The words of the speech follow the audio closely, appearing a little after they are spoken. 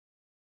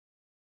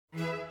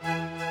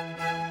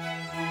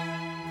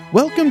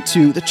Welcome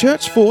to the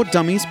Church for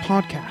Dummies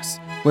podcast,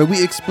 where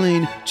we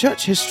explain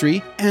church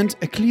history and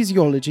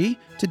ecclesiology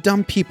to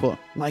dumb people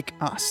like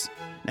us.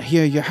 Now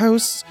here are your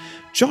hosts,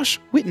 Josh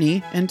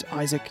Whitney and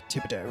Isaac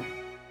Thibodeau.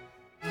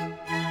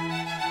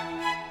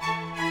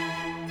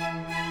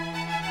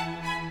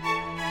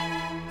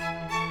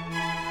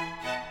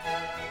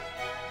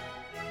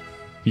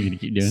 You gonna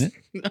keep doing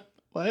it?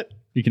 What?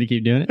 You gonna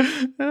keep doing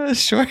it?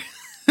 Sure.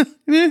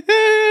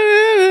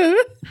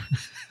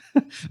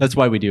 That's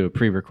why we do a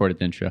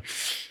pre-recorded intro.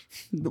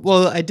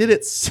 Well, I did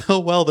it so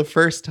well the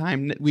first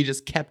time that we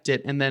just kept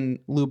it and then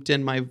looped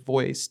in my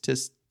voice to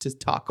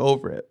talk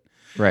over it.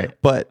 Right.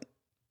 But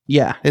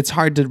yeah, it's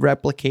hard to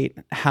replicate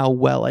how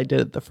well I did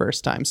it the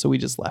first time, so we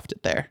just left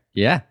it there.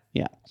 Yeah.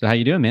 Yeah. So how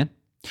you doing, man?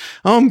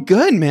 Oh, I'm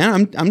good,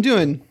 man. I'm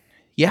doing,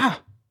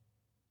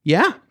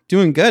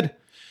 doing good.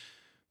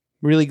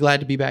 Really glad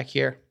to be back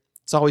here.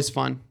 It's always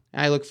fun.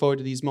 I look forward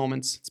to these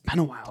moments. It's been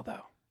a while,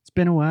 though. It's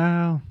been a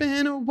while.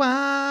 Been a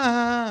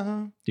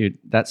while. Dude,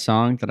 that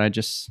song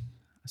that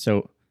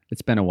so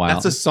it's been a while.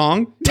 That's a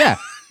song? Yeah.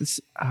 It's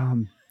I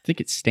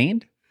think it's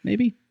Stained,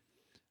 maybe.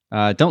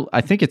 I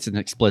think it's an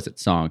explicit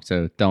song,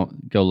 so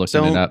don't go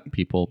looking it up,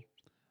 people.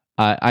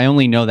 I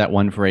only know that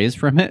one phrase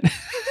from it.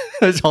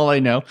 That's all I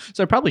know.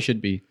 So I probably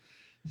should be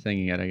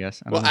singing it, I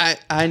guess.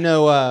 I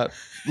know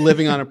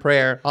Living on a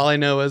Prayer. All I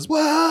know is,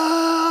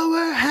 whoa,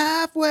 we're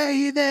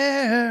halfway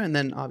there. And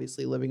then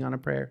obviously Living on a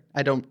Prayer.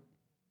 I don't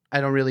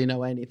really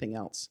know anything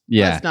else.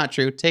 Yeah. That's not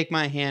true. Take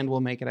my hand,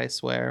 we'll make it, I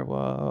swear.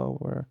 Whoa,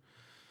 we're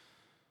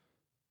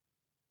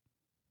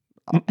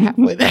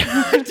halfway there.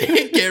 I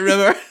can't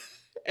remember.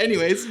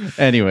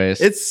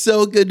 Anyways, it's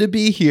so good to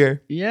be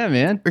here. Yeah,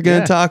 man. We're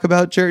going to talk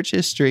about church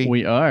history.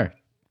 We are.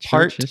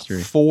 Part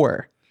history.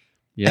 4.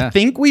 Yeah. I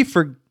think we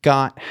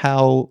forgot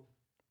how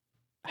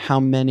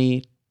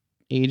many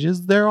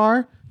ages there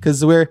are, because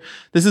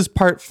this is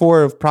part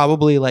 4 of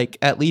probably like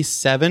at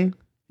least 7.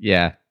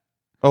 Yeah.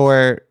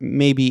 Or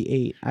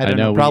maybe 8. I don't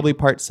know. Probably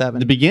part 7.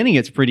 The beginning,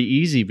 it's pretty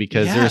easy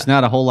because there's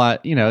not a whole lot,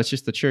 it's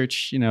just the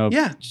church,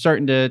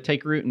 starting to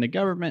take root in the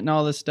government and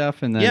all this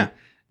stuff. And then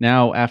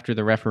now after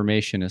the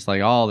Reformation, it's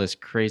like all this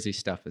crazy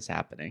stuff is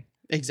happening.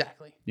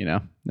 Exactly.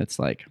 It's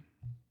like,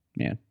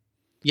 man.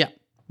 Yeah.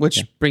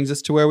 Which brings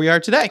us to where we are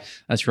today.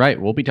 That's right.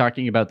 We'll be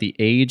talking about the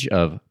Age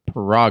of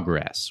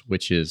Progress,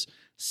 which is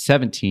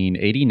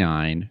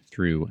 1789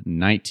 through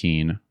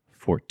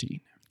 1914.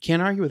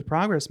 Can't argue with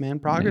progress, man.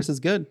 Progress is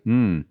good.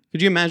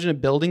 Could you imagine a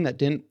building that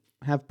didn't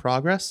have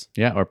progress?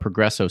 Yeah, or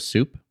Progresso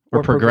Soup,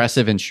 or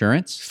Progressive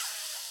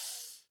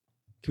Insurance.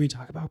 Can we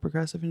talk about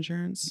Progressive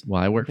Insurance?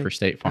 Well, I work for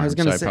State Farm,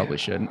 so I probably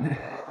shouldn't.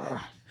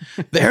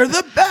 They're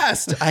the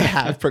best. I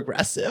have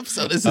Progressive,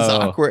 so this is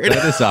awkward.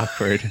 That is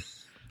awkward.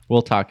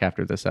 We'll talk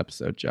after this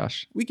episode,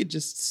 Josh. We could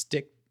just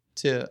stick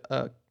to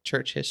a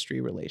church history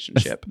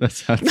relationship. That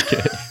sounds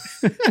good.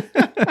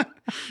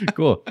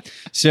 Cool.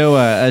 So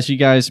as you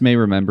guys may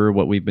remember,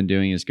 what we've been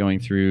doing is going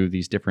through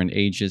these different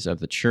ages of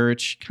the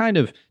church, kind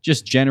of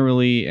just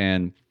generally,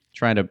 and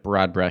trying to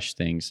broad brush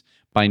things.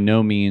 By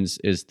no means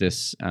is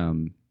this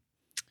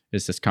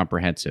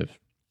comprehensive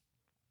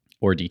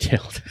or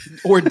detailed.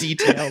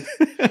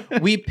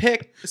 We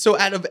pick, so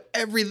out of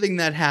everything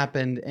that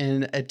happened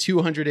in a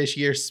 200-ish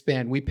year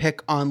span, we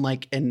pick on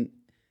like a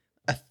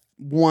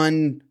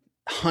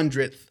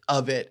 1/100th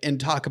of it and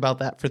talk about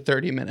that for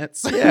 30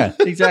 minutes. Yeah,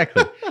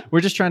 exactly.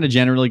 We're just trying to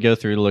generally go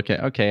through to look at,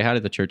 okay, how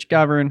did the church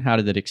govern? How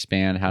did it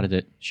expand? How did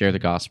it share the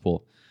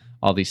gospel?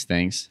 All these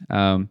things.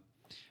 It'll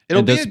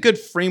be a good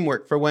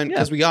framework for when,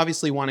 because we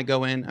obviously want to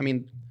go in. I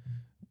mean,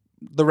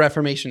 the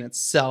Reformation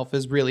itself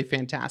is really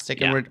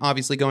fantastic. And we're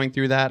obviously going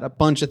through that. A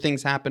bunch of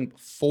things happened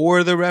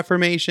before the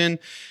Reformation.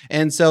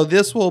 And so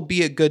this will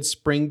be a good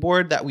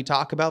springboard that we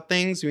talk about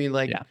things. I mean,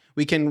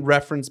 we can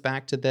reference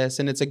back to this,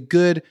 and it's a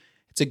good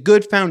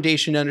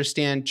foundation to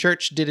understand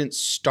church didn't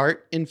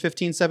start in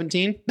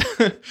 1517.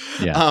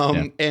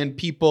 And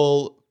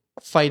people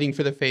fighting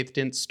for the faith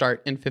didn't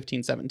start in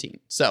 1517.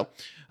 So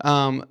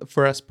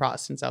for us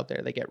Protestants out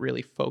there, they get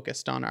really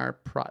focused on our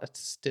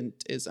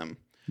Protestantism.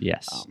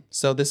 Yes.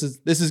 So this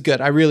is good.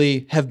 I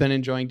really have been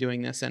enjoying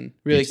doing this and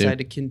really excited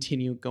to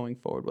continue going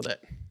forward with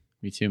it.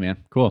 Me too,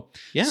 man. Cool.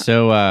 Yeah.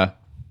 So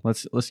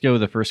let's go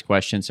with the first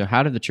question. So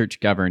how did the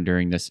church govern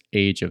during this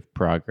age of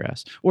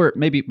progress? Or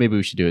maybe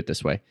we should do it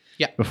this way.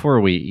 Yeah. Before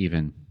we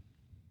even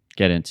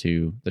get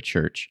into the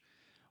church,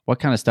 what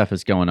kind of stuff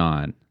is going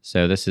on?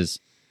 So this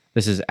is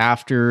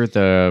after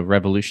the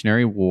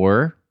Revolutionary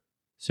War.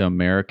 So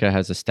America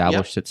has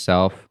established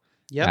itself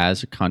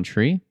as a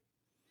country.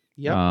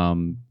 Yep.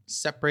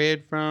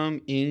 Separated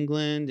from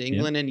England.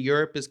 England and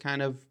Europe is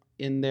kind of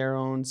in their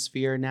own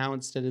sphere now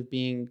instead of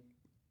being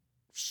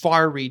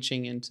far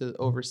reaching into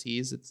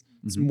overseas. It's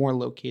more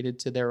located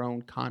to their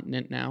own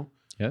continent now.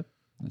 Yep,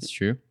 that's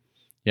true.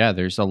 Yeah,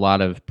 there's a lot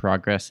of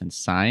progress in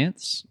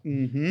science,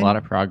 a lot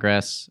of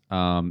progress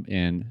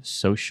in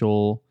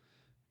social,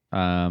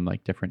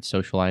 like different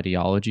social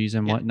ideologies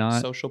and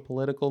whatnot. Social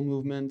political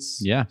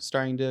movements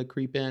starting to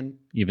creep in.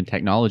 Even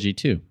technology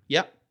too.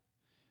 Yep.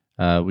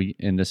 We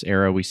in this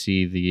era we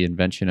see the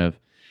invention of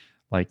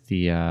like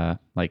the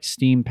like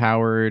steam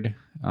powered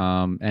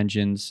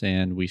engines,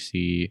 and we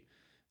see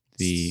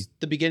the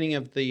beginning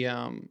of the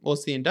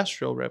it's the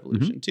Industrial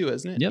Revolution too,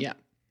 isn't it? Yep.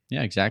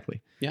 Yeah,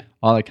 exactly. Yeah,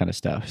 all that kind of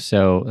stuff.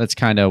 So that's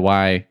kind of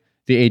why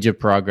the Age of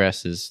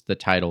Progress is the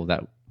title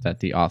that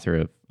the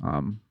author of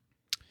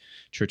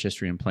Church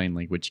History in Plain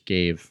Language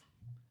gave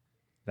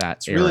that.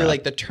 It's really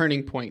like the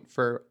turning point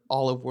for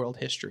all of world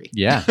history.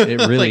 Yeah,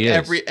 it really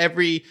like is.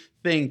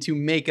 Everything to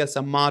make us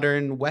a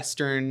modern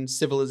Western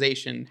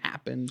civilization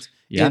happened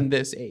in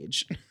this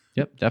age.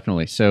 Yep,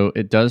 definitely. So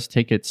it does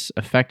take its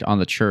effect on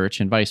the church,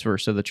 and vice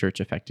versa, the church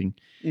affecting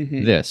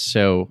this.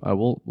 So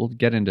we'll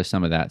get into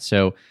some of that.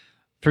 So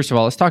first of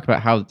all, let's talk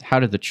about how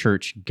did the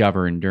church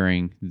govern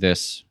during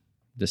this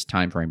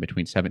time frame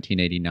between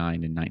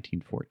 1789 and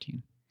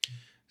 1914.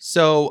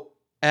 So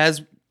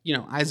as you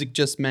know, Isaac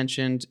just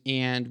mentioned,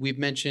 and we've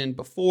mentioned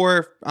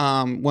before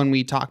when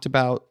we talked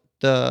about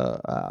the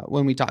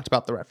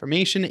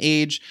Reformation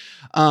age,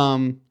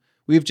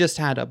 we've just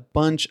had a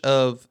bunch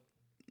of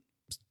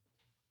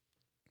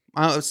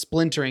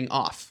splintering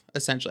off,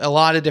 essentially, a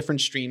lot of different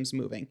streams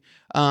moving.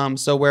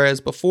 So whereas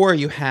before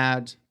you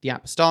had the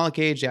Apostolic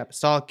Age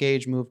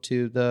moved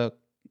to the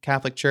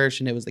Catholic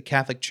Church, and it was the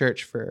Catholic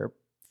Church for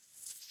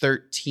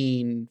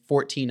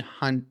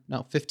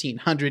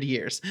 1,500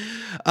 years.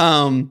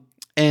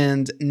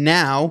 And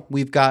now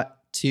we've got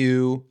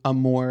to a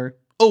more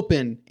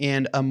open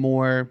and a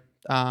more,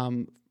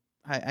 I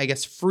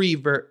guess, free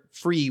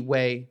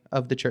way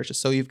of the churches.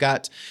 So you've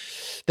got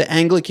the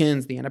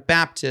Anglicans, the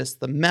Anabaptists,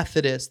 the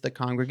Methodists, the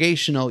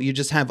Congregational. You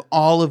just have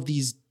all of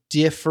these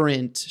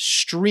different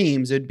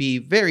streams. It'd be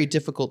very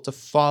difficult to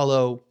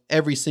follow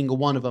every single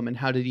one of them, and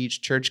how did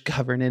each church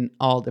govern in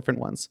all different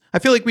ones. I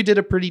feel like we did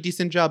a pretty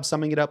decent job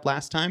summing it up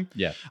last time.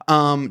 Yeah.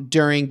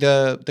 During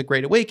the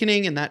Great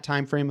Awakening and that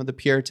time frame of the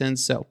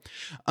Puritans. So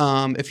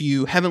if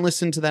you haven't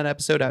listened to that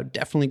episode, I would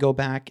definitely go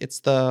back. It's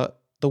the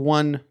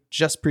one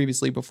just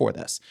previously before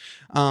this.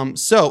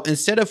 So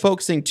instead of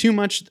focusing too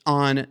much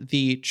on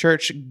the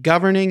church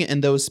governing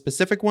and those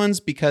specific ones,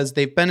 because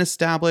they've been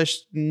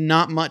established,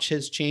 not much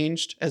has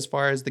changed as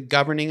far as the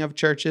governing of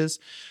churches.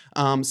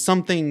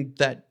 Something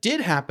that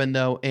did happen,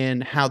 though,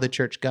 in how the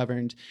church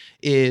governed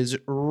is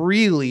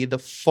really the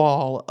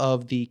fall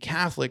of the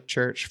Catholic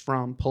Church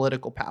from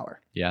political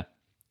power. Yeah.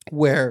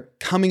 Where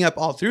coming up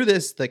all through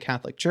this, the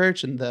Catholic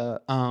Church and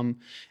the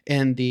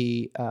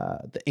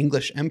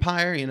English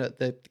Empire,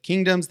 the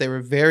kingdoms, they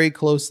were very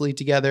closely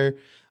together,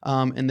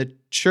 and the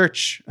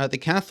church, the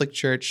Catholic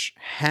Church,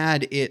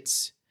 had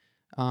its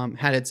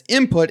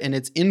input and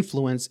its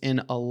influence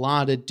in a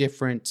lot of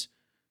different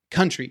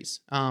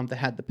countries. That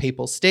had the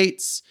Papal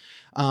States.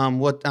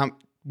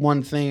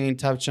 One thing I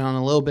touched on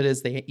a little bit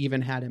is they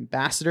even had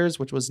ambassadors,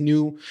 which was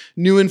new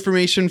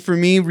information for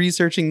me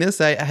researching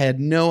this. I had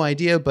no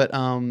idea, but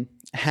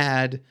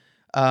had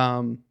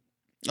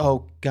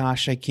oh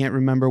gosh, I can't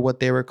remember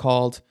what they were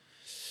called.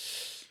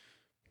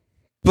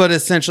 But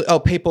essentially,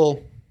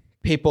 papal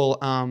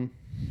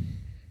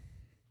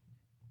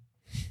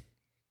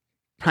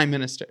prime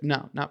minister.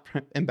 No, not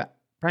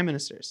prime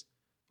ministers.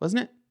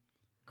 Wasn't it?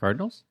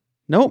 Cardinals?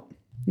 Nope.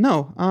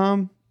 No.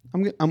 I'm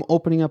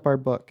opening up our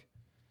book.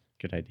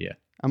 Good idea.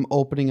 I'm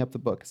opening up the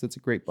book because it's a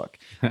great book.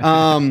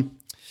 I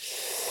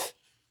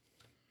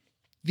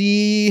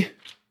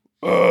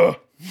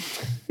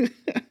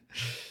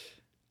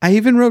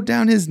even wrote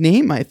down his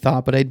name, I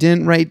thought, but I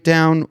didn't write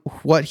down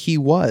what he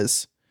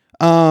was.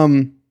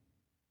 Papal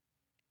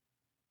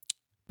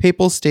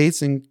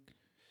States and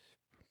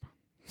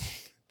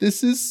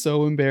this is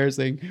so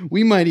embarrassing.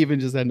 We might even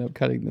just end up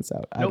cutting this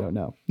out. Nope. I don't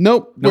know.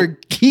 Nope. We're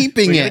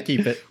keeping it.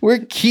 Keep it.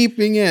 We're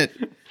keeping it.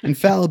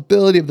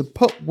 Infallibility of the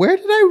Pope. Where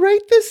did I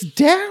write this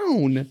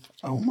down?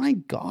 Oh my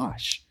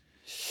gosh.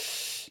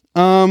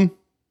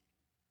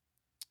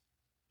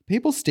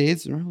 Papal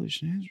States and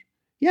Revolutionary.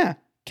 Yeah.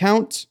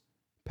 Count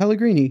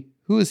Pellegrini.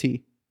 Who is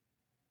he?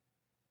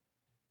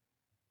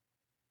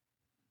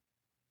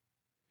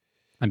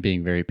 I'm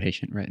being very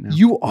patient right now.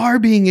 You are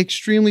being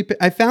extremely...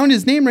 I found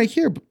his name right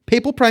here.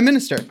 Papal Prime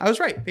Minister. I was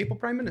right. Papal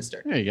Prime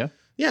Minister. There you go.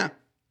 Yeah.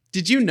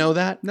 Did you know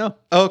that? No.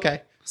 Oh,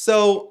 okay.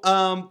 So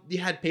you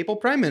had papal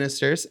prime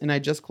ministers, and I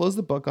just closed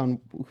the book on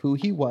who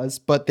he was.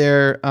 But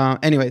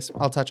anyways,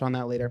 I'll touch on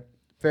that later.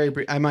 Very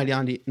brief. I might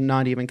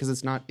not even, because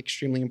it's not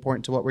extremely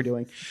important to what we're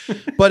doing.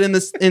 But in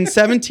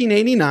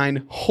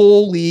 1789,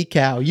 holy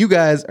cow! You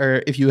guys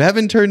are, if you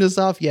haven't turned us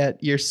off yet,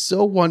 you're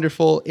so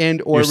wonderful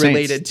and or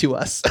related to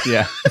us.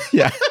 Yeah,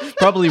 yeah,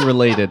 probably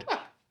related.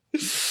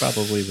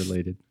 Probably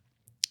related.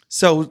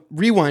 So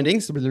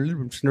rewinding.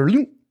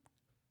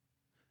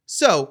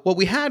 So what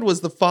we had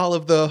was the fall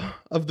of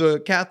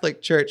the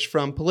Catholic Church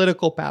from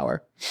political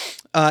power.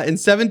 In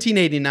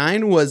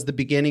 1789 was the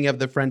beginning of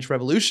the French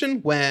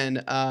Revolution,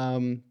 when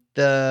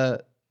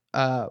the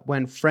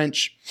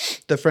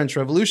French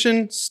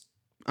Revolution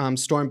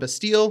stormed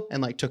Bastille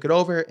and took it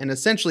over, and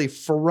essentially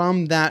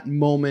from that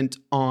moment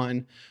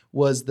on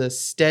was the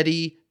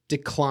steady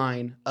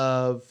decline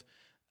of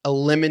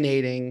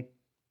eliminating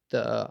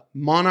the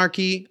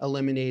monarchy,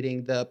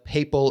 eliminating the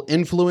papal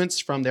influence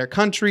from their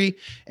country,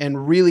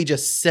 and really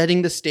just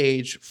setting the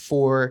stage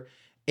for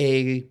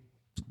a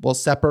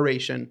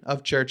separation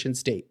of church and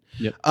state.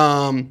 Yep.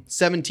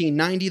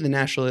 1790,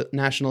 the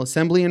National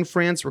Assembly in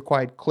France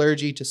required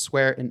clergy to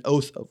swear an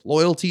oath of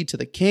loyalty to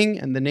the king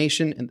and the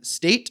nation and the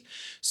state.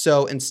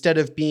 So instead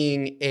of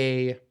being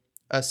a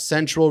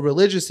central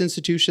religious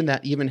institution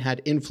that even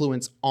had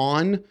influence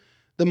on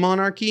the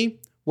monarchy,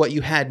 what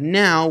you had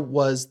now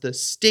was the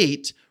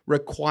state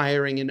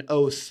requiring an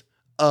oath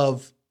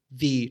of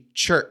the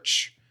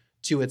church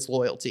to its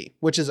loyalty,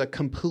 which is a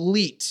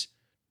complete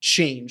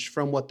change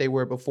from what they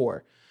were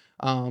before.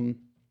 And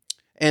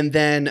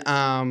then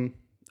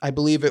I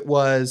believe it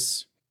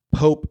was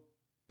Pope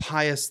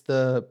Pius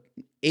the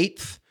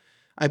Eighth,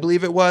 I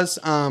believe it was,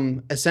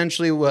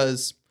 essentially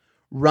was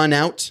run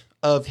out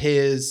of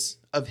his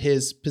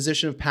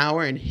position of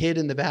power and hid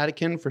in the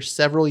Vatican for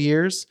several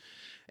years.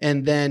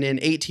 And then in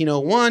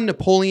 1801,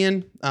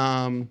 Napoleon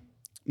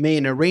made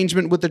an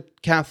arrangement with the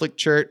Catholic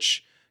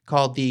Church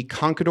called the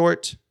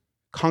Concordat,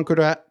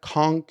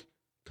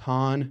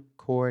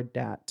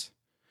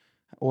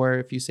 or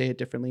if you say it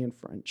differently in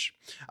French.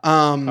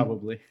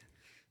 Probably.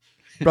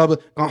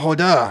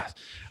 Concordat.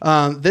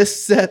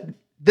 This set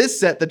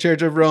the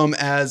Church of Rome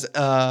as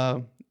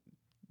the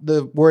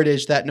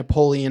wordage that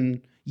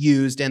Napoleon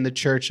used and the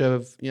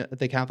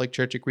the Catholic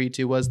Church agreed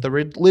to was the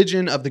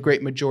religion of the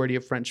great majority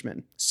of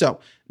Frenchmen. So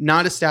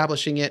not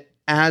establishing it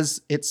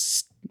as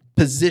its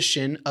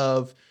position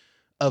of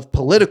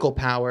political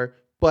power,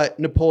 but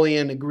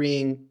Napoleon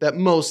agreeing that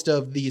most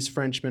of these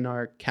Frenchmen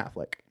are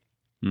Catholic.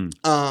 And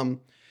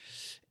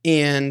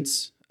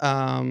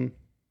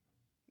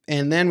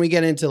then we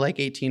get into like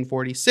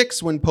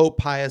 1846 when Pope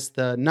Pius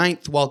the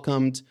Ninth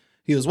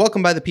he was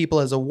welcomed by the people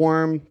as a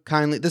warm,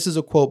 kindly, this is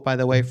a quote, by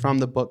the way, from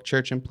the book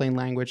Church in Plain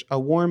Language, a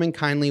warm and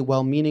kindly,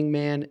 well-meaning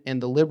man,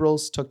 and the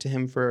liberals took to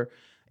him for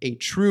a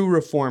true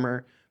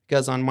reformer,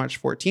 because on March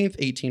 14th,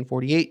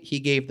 1848, he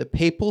gave the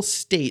papal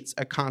states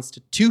a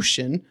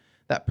constitution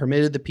that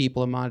permitted the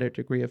people a moderate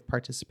degree of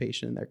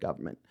participation in their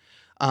government.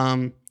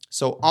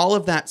 So all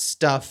of that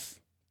stuff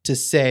to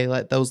say,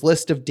 like those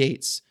list of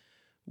dates,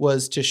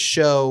 was to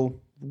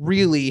show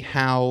really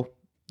how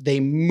they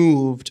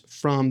moved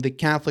from the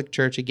Catholic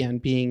Church, again,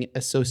 being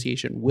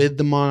association with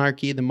the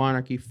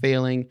monarchy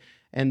failing,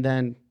 and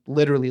then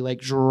literally like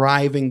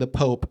driving the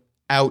Pope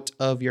out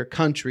of your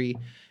country,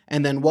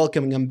 and then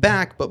welcoming him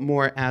back, but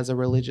more as a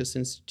religious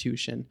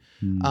institution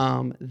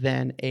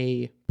than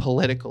a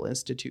political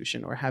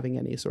institution or having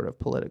any sort of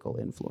political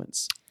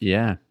influence.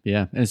 Yeah.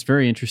 And it's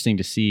very interesting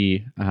to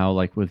see how,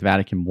 like with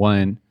Vatican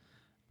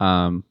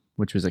I,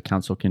 which was a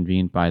council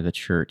convened by the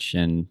church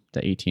in the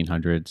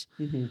 1800s,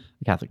 the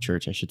Catholic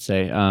Church, I should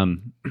say,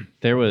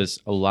 there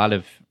was a lot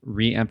of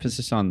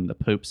re-emphasis on the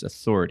Pope's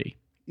authority,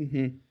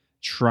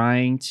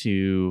 trying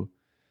to,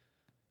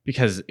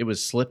 because it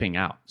was slipping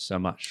out so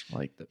much,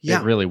 like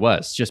it really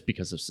was, just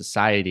because of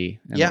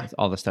society and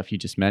all the stuff you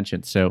just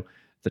mentioned. So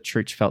the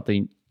church felt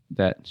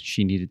that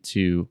she needed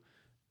to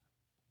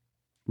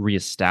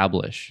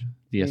reestablish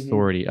the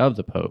authority of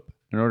the Pope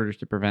in order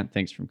to prevent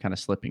things from kind of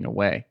slipping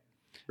away.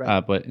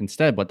 Right. But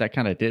instead, what that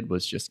kind of did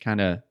was just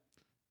kind of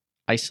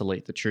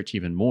isolate the church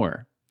even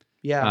more.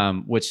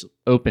 Which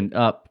opened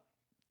up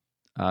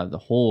the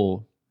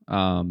whole,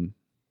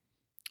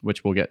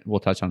 which we'll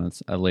touch on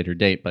at a later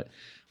date, but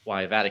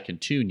why Vatican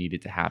II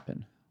needed to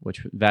happen.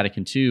 Which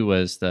Vatican II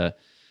was the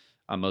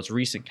most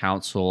recent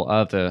council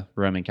of the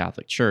Roman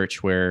Catholic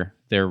Church, where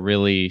they're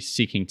really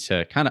seeking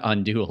to kind of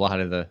undo a lot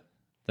of the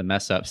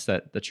mess ups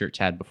that the church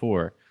had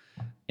before,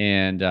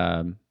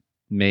 and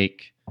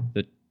make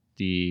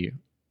the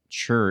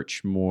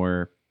church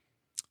more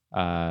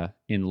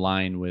in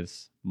line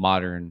with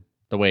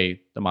the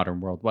way the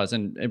modern world was,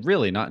 and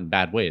really not in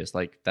bad ways.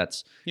 Like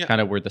that's kind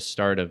of where the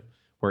start of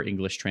where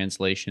English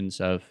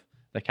translations of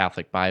the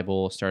Catholic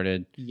Bible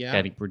started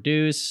getting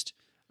produced.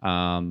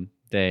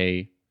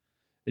 It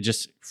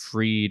just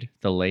freed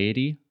the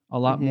laity a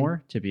lot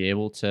more to be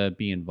able to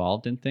be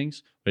involved in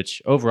things,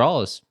 which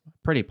overall is a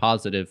pretty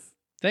positive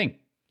thing.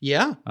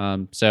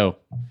 So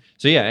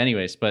yeah,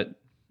 anyways, but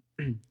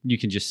you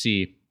can just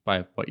see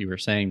by what you were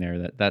saying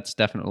there that's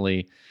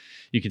definitely,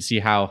 you can see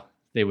how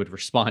they would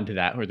respond to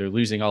that, where they're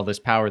losing all this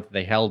power that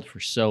they held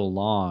for so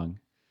long.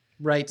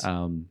 Right.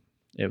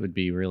 It would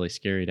be really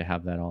scary to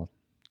have that all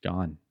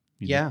gone.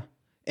 Yeah.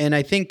 And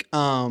I think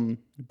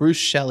Bruce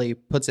Shelley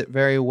puts it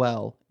very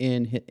well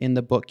in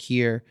the book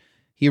here.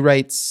 He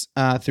writes,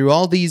 through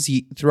all those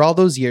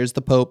years,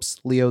 the popes,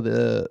 Leo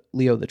the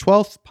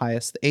 12th,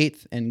 Pius the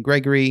 8th, and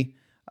Gregory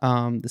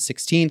the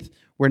 16th,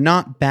 were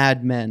not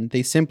bad men.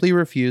 They simply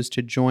refused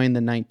to join the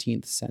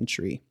 19th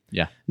century.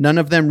 Yeah. None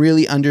of them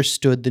really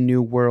understood the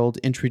new world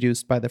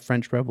introduced by the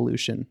French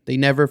Revolution. They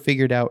never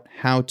figured out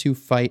how to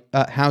fight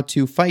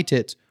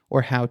it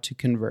or how to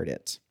convert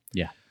it.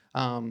 Yeah.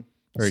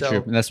 Very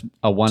true. And that's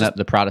a one-up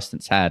the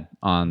Protestants had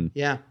on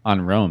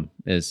Rome,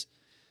 is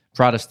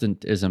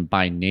Protestantism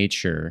by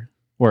nature,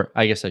 or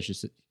I guess I should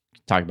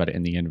talk about it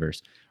in the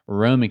inverse.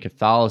 Roman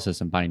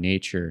Catholicism by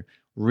nature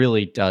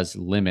really does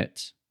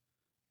limit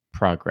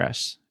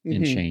progress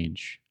and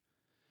change.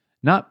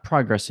 Not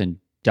progress in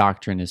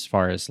doctrine as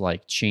far as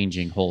like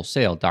changing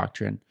wholesale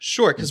doctrine.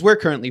 Sure, because we're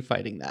currently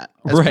fighting that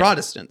as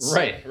Protestants.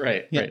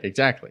 Right,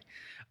 exactly.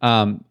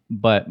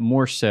 But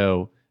more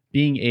so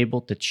being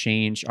able to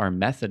change our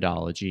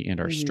methodology and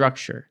our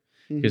structure.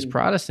 Because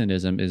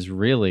Protestantism is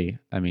really,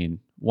 I mean,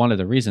 one of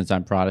the reasons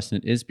I'm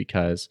Protestant is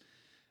because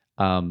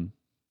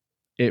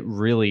it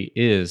really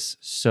is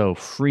so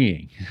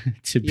freeing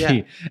to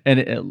be,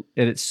 and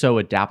it's so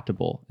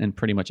adaptable in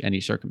pretty much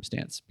any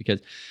circumstance,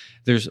 because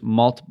there's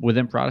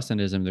within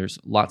Protestantism, there's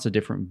lots of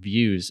different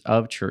views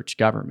of church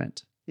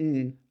government.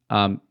 And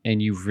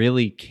you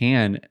really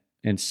can,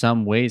 in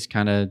some ways,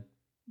 kind of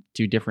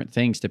do different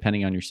things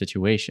depending on your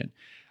situation.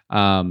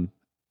 I'm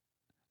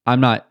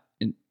not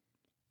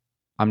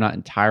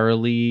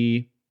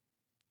entirely,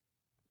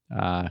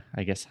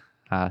 I guess,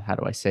 how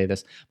do I say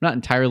this? I'm not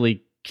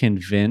entirely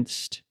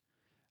convinced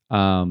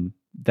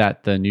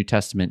that the New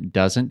Testament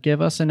doesn't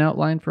give us an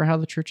outline for how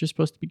the church is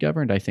supposed to be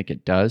governed. I think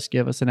it does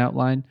give us an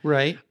outline.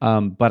 Right.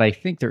 But I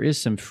think there is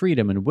some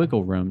freedom and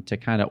wiggle room to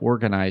kind of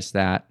organize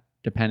that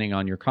depending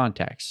on your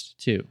context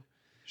too.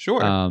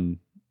 Sure.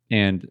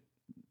 And,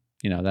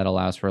 that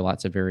allows for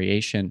lots of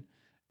variation.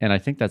 And I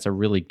think that's a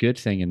really good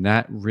thing. And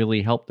that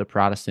really helped the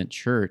Protestant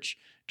church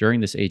during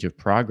this age of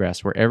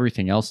progress where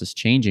everything else is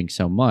changing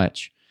so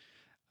much.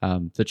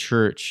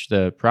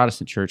 The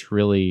Protestant church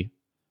really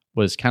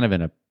was kind of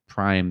in a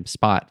prime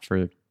spot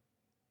for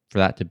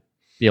that to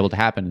be able to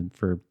happen, and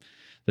for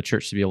the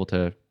church to be able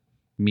to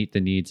meet the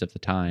needs of the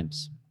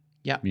times.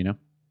 Yeah.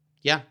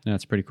 Yeah.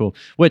 That's pretty cool.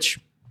 Which,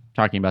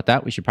 talking about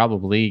that, we should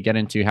probably get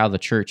into how the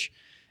church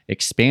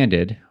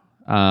expanded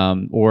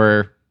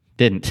or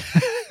didn't,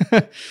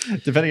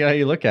 depending on how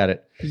you look at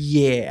it.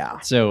 Yeah.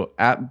 So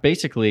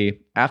basically,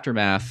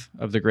 aftermath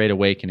of the Great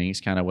Awakening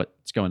is kind of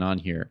what's going on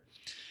here.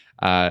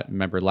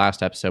 Remember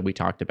last episode, we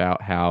talked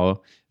about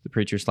how the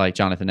preachers like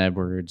Jonathan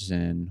Edwards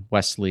and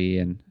Wesley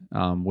and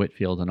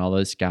Whitefield and all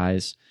those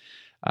guys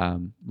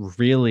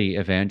really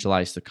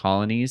evangelized the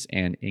colonies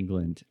and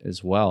England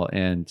as well.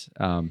 And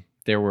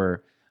there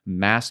were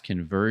mass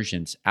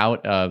conversions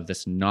out of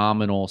this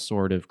nominal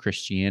sort of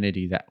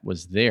Christianity that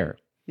was there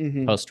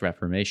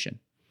post-Reformation.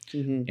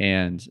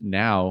 And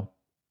now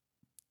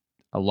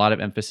a lot of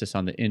emphasis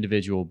on the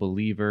individual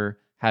believer,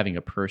 having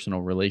a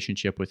personal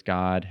relationship with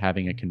God,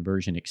 having a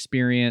conversion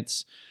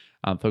experience,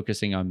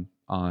 focusing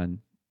on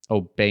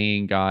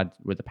obeying God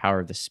with the power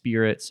of the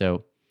Spirit.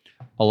 So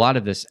a lot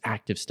of this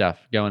active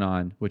stuff going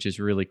on, which is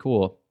really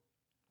cool.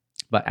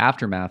 But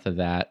aftermath of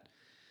that,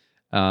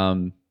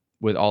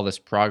 with all this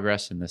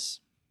progress and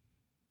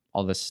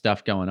all this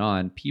stuff going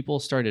on, people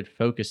started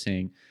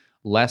focusing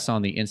less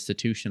on the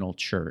institutional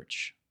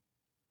church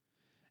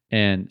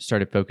and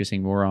started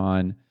focusing more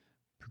on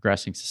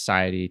progressing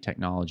society,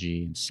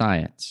 technology, and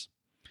science.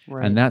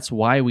 Right. And that's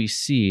why we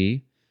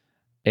see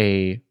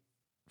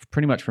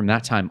pretty much from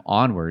that time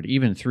onward,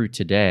 even through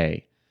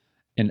today,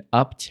 an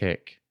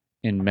uptick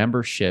in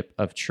membership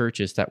of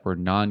churches that were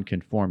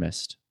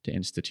nonconformist to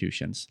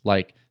institutions,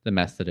 like the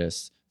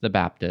Methodists, the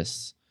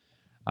Baptists,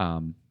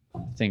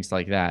 things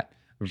like that,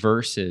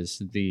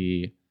 versus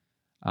the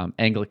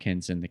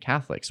Anglicans and the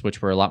Catholics,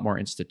 which were a lot more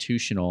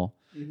institutional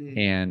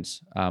and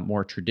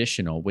more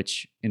traditional,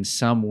 which in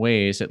some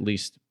ways, at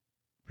least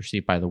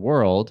perceived by the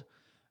world,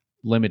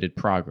 limited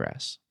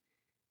progress.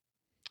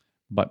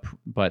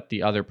 But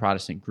the other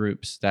Protestant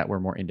groups that were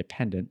more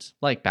independent,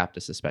 like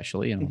Baptists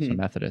especially, and also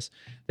Methodists,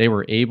 they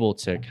were able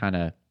to kind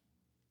of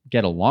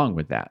get along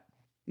with that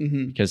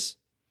because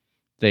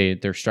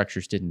their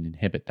structures didn't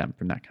inhibit them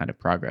from that kind of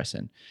progress.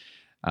 And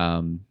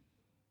so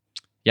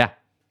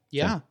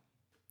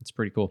it's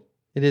pretty cool.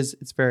 It is.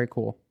 It's very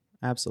cool.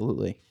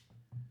 Absolutely.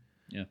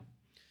 Yeah.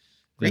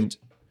 Great.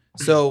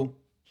 So,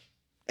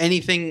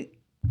 anything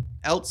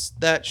else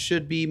that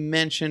should be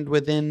mentioned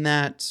within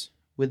that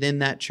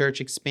church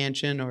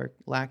expansion or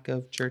lack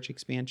of church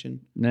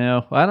expansion?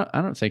 No, I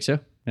don't think so.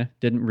 Yeah,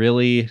 didn't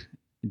really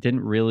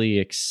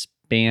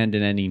expand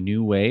in any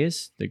new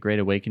ways. The Great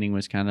Awakening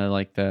was kind of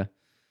like the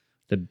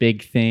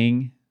big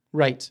thing,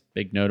 right?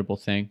 Big notable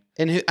thing.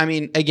 And I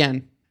mean,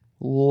 again,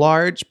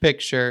 large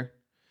picture.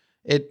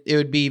 It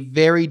would be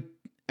very.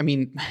 I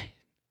mean,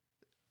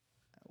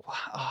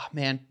 oh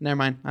man, never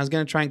mind. I was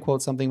gonna try and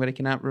quote something, but I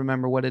cannot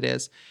remember what it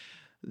is.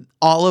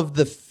 All of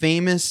the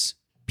famous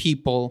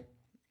people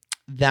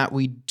that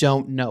we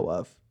don't know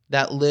of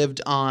that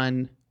lived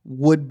on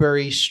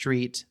Woodbury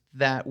Street,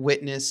 that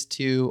witnessed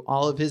to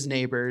all of his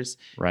neighbors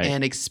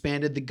and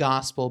expanded the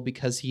gospel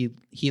because he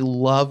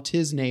loved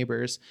his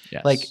neighbors.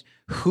 Yes. Like,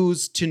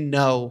 who's to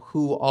know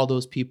who all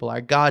those people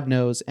are? God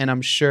knows. And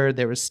I'm sure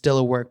there was still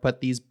a work, but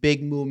these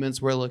big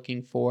movements we're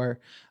looking for,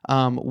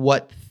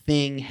 what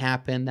thing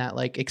happened that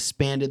like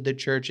expanded the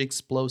church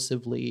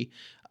explosively?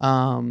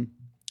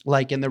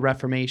 like in the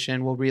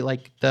Reformation, we'll read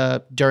like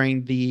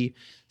during the,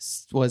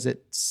 was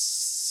it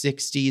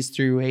 60s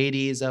through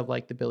 80s of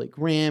like the Billy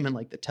Graham and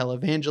like the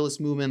televangelist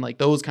movement, like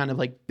those kind of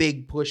like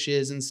big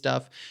pushes and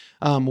stuff.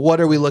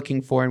 What are we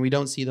looking for? And we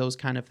don't see those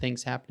kind of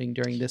things happening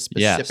during this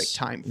specific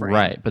time frame.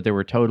 Right. But there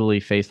were totally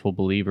faithful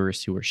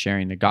believers who were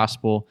sharing the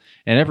gospel.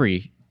 And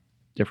every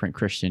different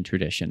Christian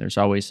tradition, there's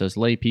always those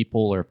lay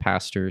people or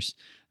pastors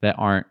that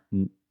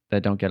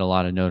don't get a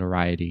lot of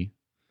notoriety,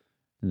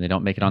 and they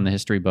don't make it on the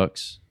history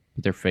books,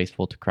 but they're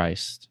faithful to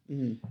Christ.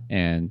 Mm-hmm.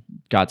 And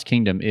God's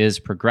kingdom is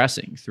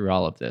progressing through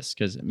all of this.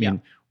 Because, I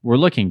mean, we're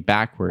looking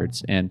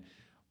backwards, and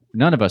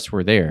none of us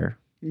were there.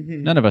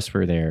 Mm-hmm. None of us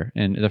were there.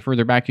 And the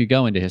further back you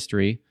go into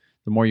history,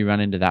 the more you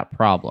run into that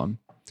problem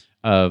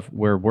of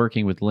we're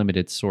working with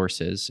limited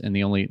sources, and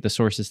the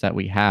sources that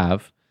we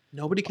have.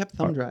 Nobody kept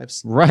thumb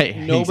drives. Right.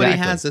 Nobody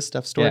has this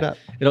stuff stored up.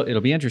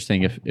 It'll be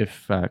interesting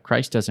if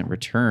Christ doesn't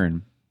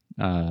return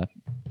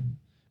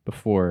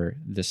before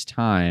this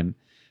time.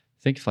 I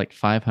think it's like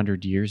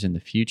 500 years in the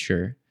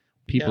future.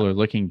 People are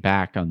looking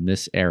back on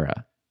this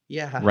era.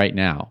 Yeah. Right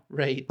now.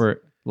 Right.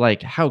 For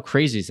like, how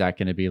crazy is that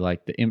going to be?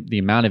 Like the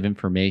amount of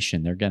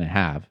information they're going to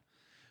have,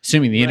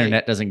 assuming the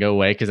internet doesn't go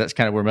away, because that's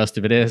kind of where most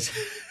of it is.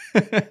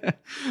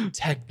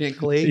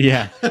 Technically.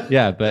 Yeah.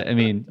 But I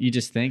mean, you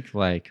just think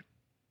like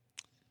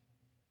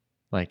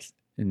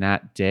in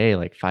that day,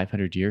 like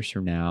 500 years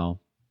from now,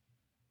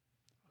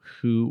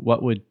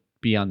 what would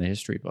be on the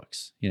history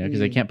books, because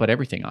they can't put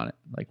everything on it.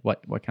 Like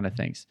what kind of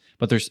things,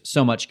 but there's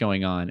so much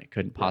going on. It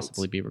couldn't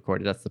possibly be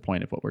recorded. That's the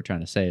point of what we're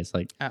trying to say. Is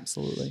like,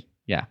 absolutely.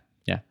 Yeah.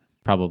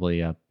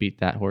 Probably beat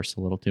that horse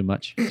a little too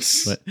much,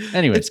 but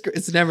anyway,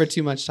 it's never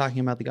too much talking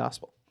about the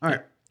gospel. All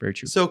right. Very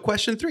true. So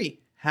question 3,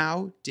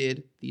 how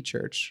did the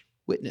church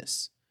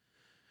witness?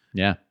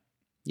 Yeah.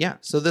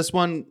 So this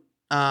one,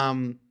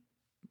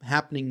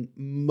 happening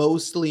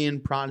mostly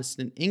in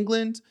Protestant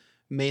England,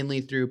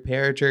 mainly through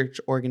parachurch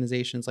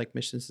organizations like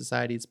mission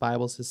societies,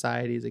 Bible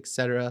societies,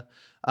 etc.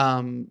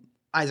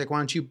 Isaac, why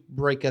don't you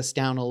break us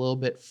down a little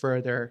bit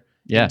further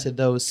into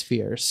those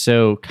spheres?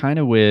 So kind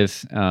of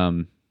with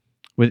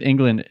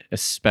England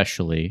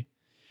especially,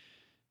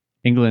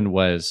 England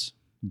was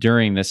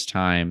during this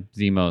time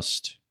the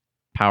most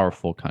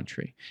powerful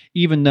country,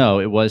 even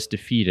though it was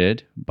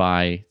defeated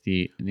by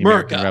the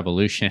American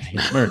Revolution.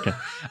 America.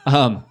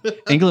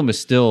 England was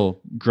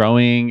still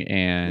growing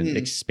and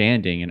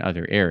expanding in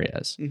other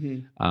areas.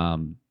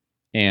 Mm-hmm.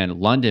 And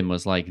London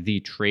was like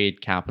the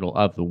trade capital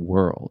of the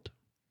world.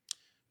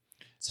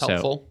 It's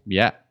helpful.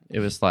 Yeah, it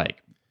was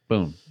like,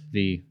 boom,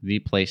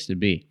 the place to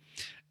be.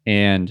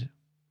 And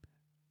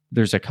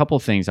there's a couple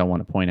things I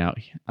want to point out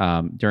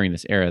during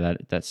this era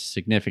that's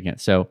significant.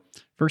 So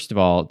first of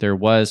all, there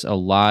was a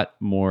lot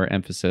more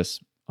emphasis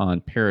on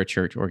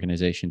parachurch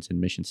organizations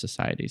and mission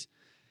societies,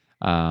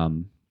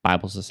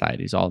 Bible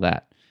societies, all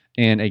that.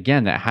 And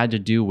again, that had to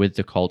do with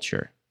the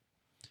culture,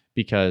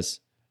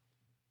 because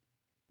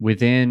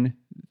within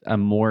a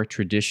more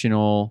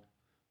traditional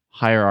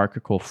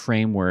hierarchical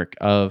framework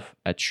of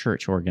a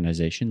church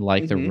organization,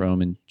 like the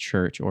Roman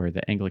Church or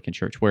the Anglican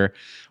Church, where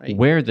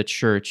the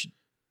church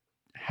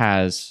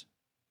has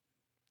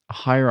a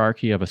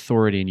hierarchy of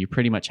authority, and you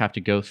pretty much have to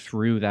go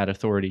through that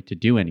authority to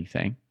do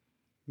anything.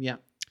 Yeah.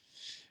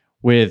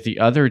 With the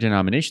other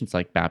denominations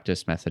like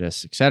Baptist,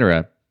 Methodist,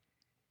 etc.,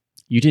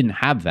 you didn't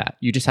have that.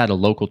 You just had a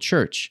local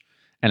church.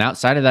 And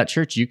outside of that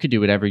church, you could do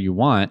whatever you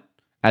want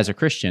as a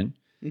Christian.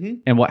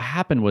 Mm-hmm. And what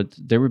happened was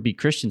there would be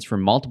Christians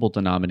from multiple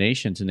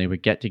denominations, and they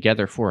would get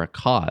together for a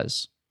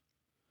cause,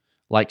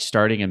 like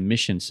starting a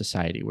mission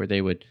society where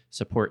they would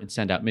support and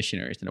send out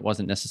missionaries. And it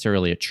wasn't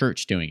necessarily a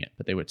church doing it,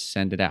 but they would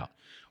send it out.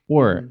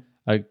 Or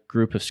a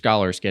group of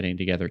scholars getting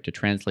together to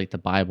translate the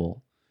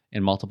Bible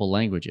in multiple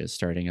languages,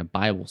 starting a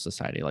Bible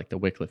society like the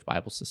Wycliffe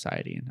Bible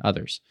Society and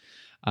others.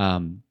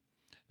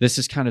 This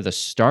is kind of the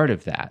start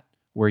of that,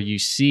 where you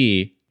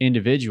see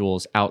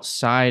individuals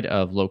outside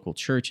of local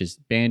churches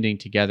banding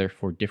together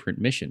for different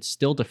missions,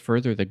 still to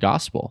further the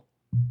gospel,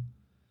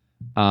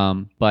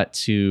 but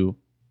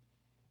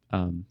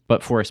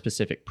for a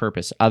specific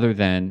purpose other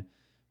than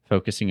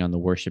focusing on the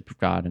worship of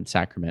God and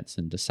sacraments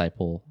and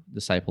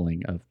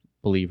discipling of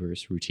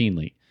believers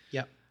routinely.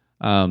 Yeah.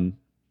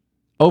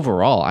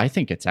 Overall, I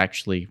think it's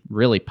actually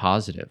really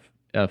positive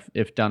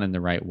if done in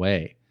the right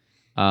way.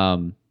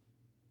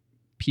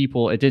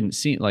 People, it didn't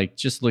seem like,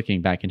 just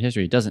looking back in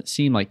history, it doesn't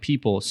seem like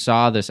people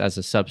saw this as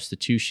a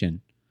substitution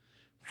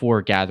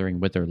for gathering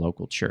with their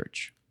local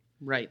church.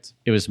 Right.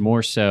 It was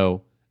more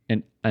so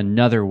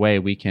another way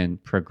we can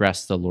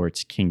progress the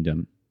Lord's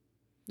kingdom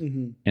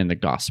in the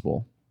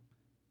gospel,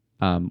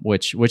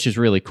 which is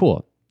really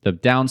cool. The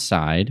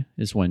downside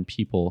is when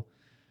people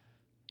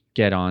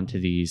get onto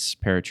these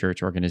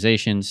parachurch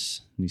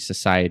organizations, these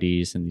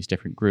societies, and these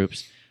different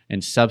groups,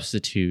 and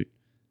substitute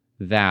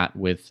that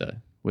with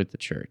the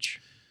church.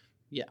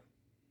 Yeah.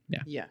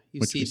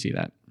 We see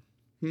that.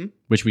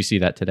 Which we see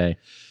that today.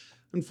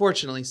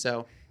 Unfortunately,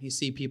 so you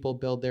see people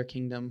build their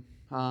kingdom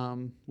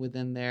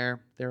within their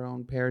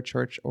own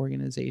parachurch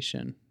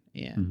organization,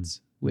 and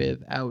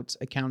without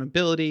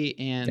accountability,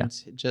 and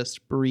it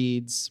just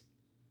breeds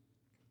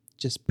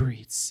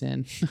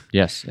sin.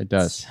 Yes, it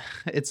does.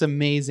 It's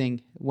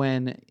amazing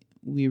when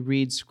we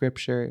read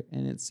scripture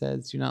and it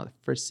says, do not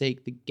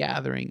forsake the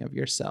gathering of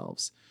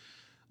yourselves.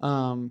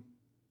 And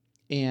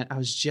I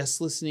was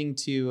just listening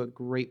to a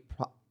great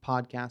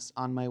podcast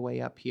on my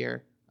way up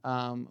here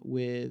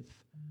with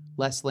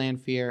Les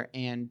Lanphier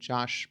and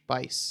Josh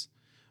Buice,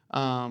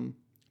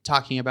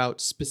 talking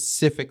about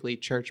specifically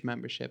church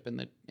membership,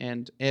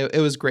 and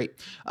it was great.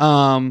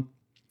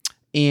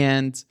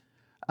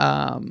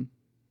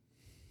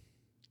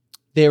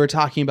 They were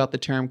talking about the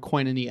term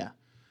koinonia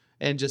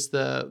and just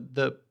the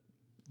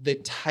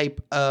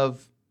type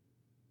of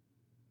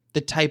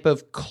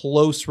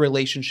close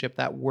relationship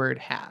that word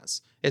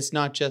has. It's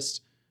not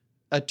just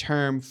a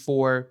term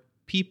for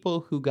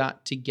people who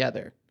got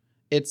together.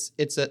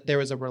 There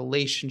was a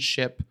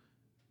relationship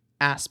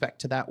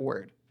aspect to that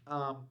word,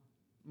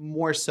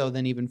 more so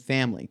than even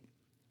family.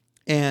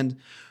 And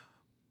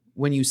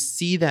when you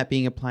see that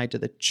being applied to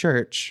the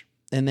church,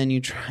 and then you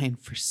try and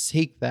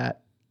forsake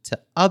that to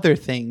other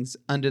things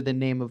under the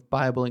name of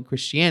Bible and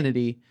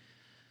Christianity,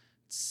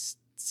 it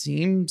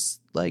seems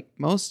like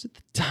most of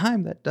the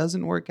time that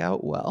doesn't work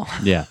out well.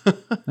 Yeah,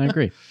 I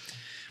agree.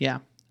 Yeah.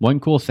 One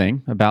cool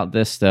thing about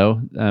this,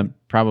 though,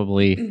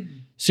 probably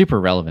super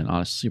relevant,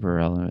 honestly, super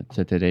relevant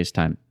to today's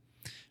time.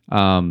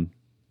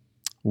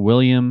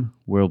 William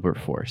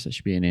Wilberforce, that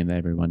should be a name that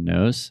everyone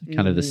knows,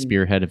 kind of the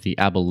spearhead of the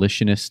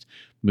abolitionist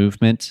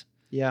movement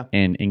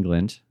in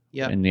England.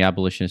 Yeah. And the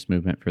abolitionist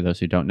movement, for those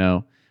who don't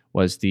know,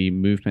 was the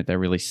movement that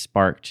really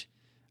sparked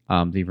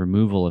the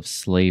removal of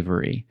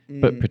slavery,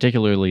 but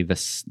particularly the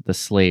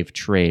slave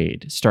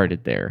trade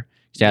started there.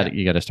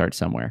 You got to start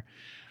somewhere.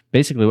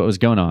 Basically, what was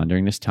going on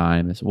during this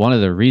time is one of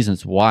the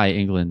reasons why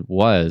England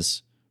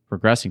was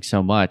progressing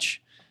so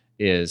much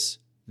is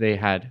they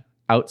had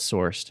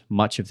outsourced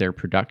much of their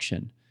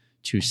production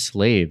to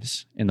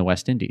slaves in the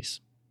West Indies.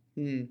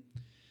 I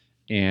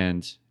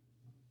don't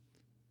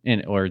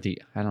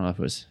know if it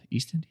was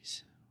East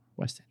Indies,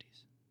 West Indies.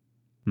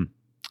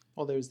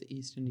 Well, there's the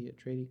East India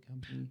Trading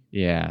Company.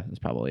 Yeah, that's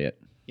probably it.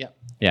 Yeah.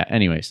 Yeah.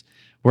 Anyways,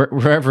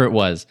 wherever it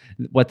was,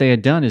 what they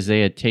had done is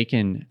they had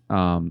taken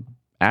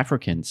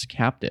Africans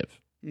captive,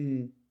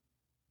 and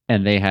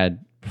they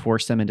had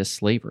forced them into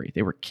slavery.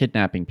 They were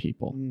kidnapping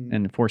people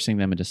and forcing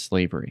them into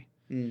slavery,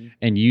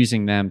 and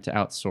using them to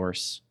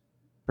outsource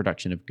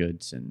production of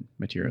goods and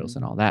materials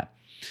and all that.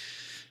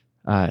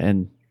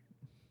 And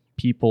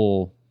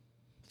people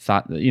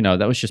thought that,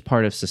 that was just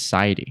part of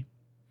society.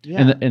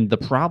 Yeah. And the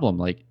problem,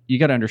 like, you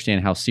got to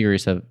understand how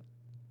serious of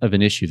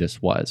an issue this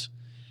was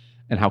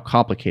and how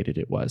complicated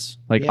it was.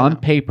 Like, on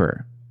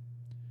paper,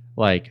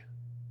 like,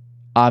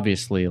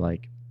 obviously,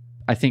 like,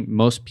 I think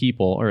most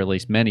people, or at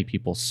least many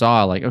people,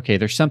 saw, like, okay,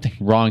 there's something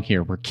wrong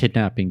here. We're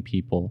kidnapping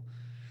people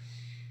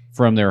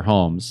from their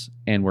homes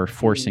and we're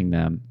forcing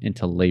them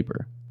into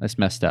labor. That's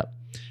messed up.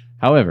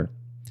 However,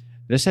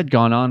 this had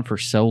gone on for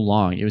so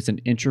long. It was an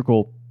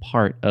integral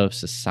part of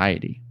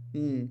society.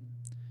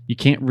 You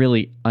can't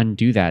really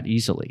undo that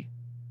easily.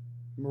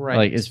 Right.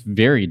 Like, it's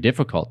very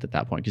difficult at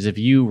that point, because if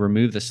you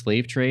remove the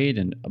slave trade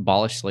and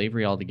abolish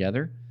slavery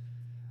altogether,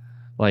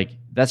 like,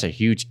 that's a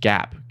huge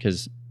gap,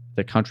 because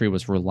the country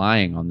was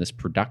relying on this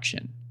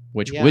production,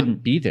 which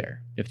wouldn't be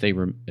there if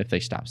they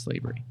stopped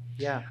slavery.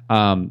 Yeah.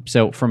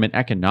 So from an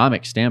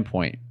economic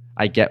standpoint,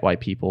 I get why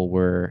people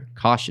were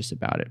cautious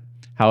about it.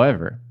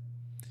 However,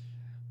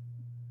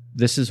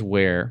 this is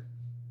where,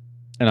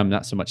 and I'm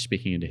not so much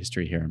speaking into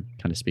history here, I'm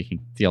kind of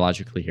speaking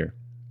theologically here,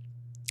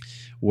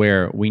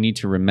 where we need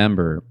to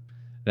remember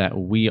that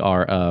we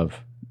are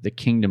of the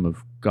kingdom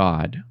of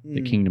God,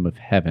 the kingdom of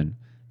heaven,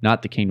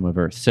 not the kingdom of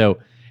earth. So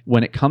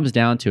when it comes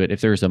down to it,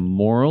 if there's a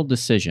moral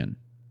decision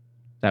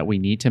that we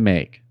need to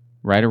make,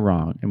 right or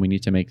wrong, and we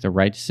need to make the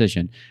right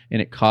decision,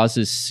 and it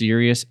causes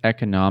serious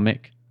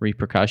economic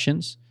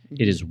repercussions,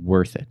 it is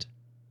worth it.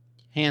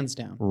 Hands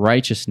down.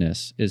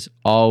 Righteousness is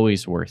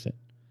always worth it,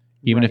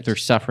 even if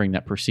there's suffering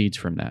that proceeds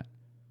from that.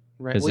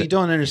 Right. Well, you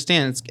don't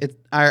understand.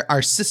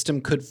 Our system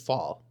could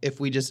fall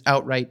if we just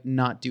outright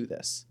not do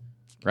this.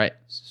 Right.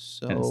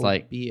 So and it's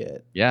like, be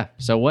it. Yeah.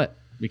 So what?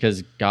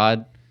 Because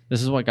God,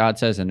 this is what God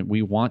says, and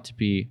we want to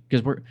be,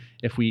 because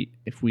if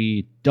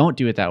we don't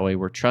do it that way,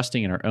 we're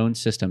trusting in our own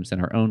systems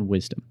and our own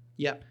wisdom.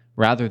 Yeah.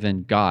 Rather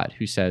than God,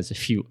 who says,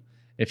 if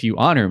you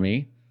honor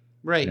me,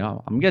 right,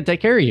 I'm going to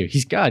take care of you.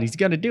 He's God. He's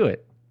going to do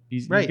it.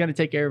 He's going to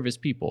take care of his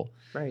people.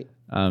 Right.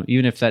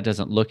 Even if that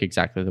doesn't look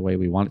exactly the way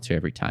we want it to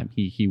every time,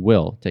 he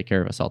will take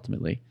care of us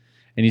ultimately,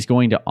 and he's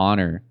going to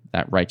honor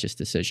that righteous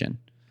decision.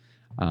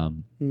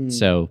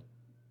 So,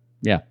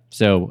 yeah.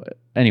 So,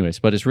 anyways,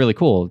 but it's really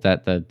cool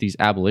that these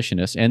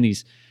abolitionists and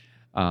these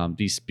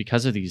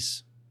because of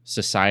these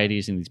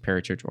societies and these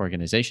parachurch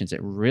organizations,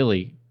 it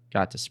really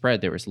got to spread.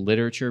 There was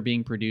literature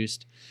being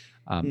produced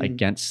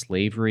against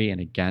slavery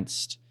and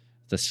against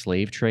the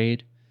slave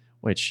trade,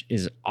 which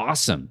is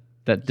awesome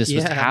that this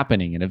was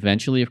happening. And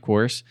eventually, of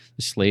course,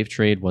 the slave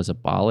trade was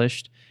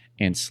abolished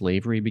and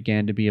slavery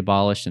began to be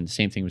abolished, and the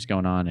same thing was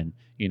going on in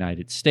the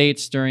United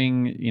States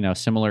during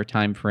similar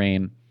time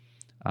frame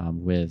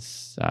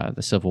with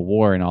the Civil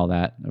War and all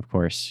that, of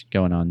course,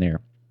 going on there.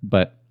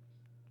 But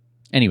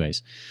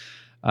anyways,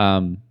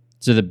 so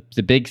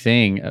the big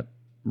thing,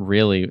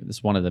 really,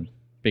 is one of the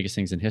biggest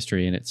things in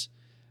history, and it's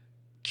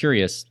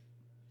curious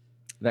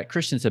that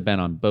Christians have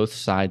been on both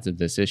sides of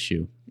this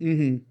issue.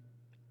 Mm-hmm.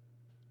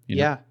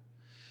 Yeah.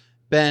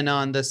 Been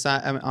on the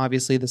side,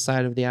 obviously the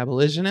side of the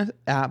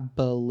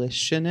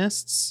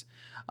abolitionists,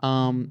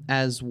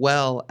 as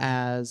well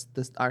as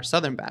our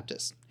Southern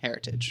Baptist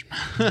heritage.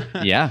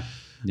 Yeah.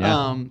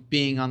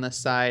 Being on the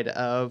side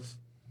of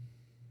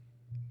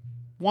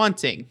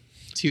wanting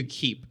to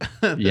keep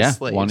slaves.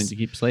 Wanting to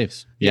keep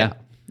slaves. Yeah.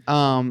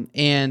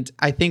 And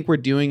I think we're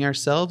doing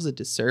ourselves a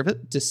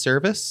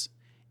disservice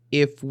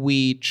if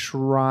we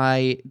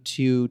try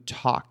to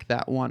talk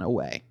that one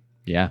away.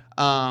 Yeah.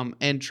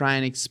 And try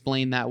and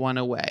explain that one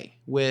away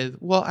with,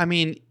 well, I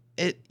mean,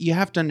 you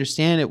have to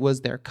understand it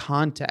was their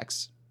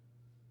context.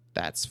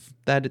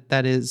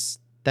 That is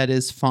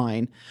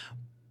fine.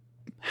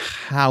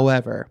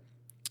 However,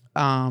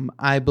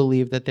 I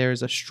believe that there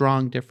is a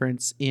strong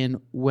difference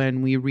in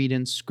when we read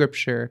in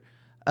Scripture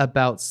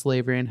about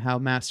slavery and how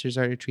masters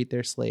are to treat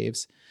their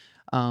slaves,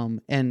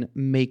 and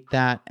make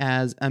that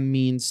as a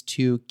means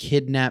to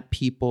kidnap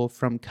people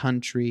from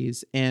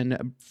countries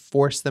and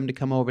force them to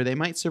come over. They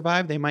might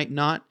survive, they might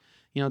not.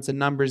 It's a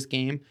numbers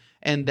game.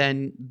 And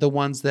then the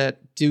ones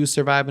that do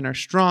survive and are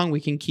strong, we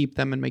can keep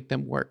them and make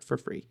them work for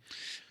free.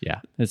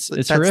 Yeah,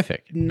 it's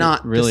horrific.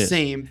 Not really the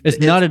same. It's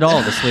not at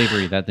all the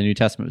slavery that the New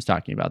Testament was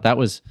talking about. That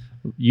was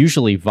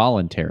usually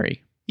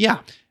voluntary.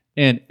 Yeah.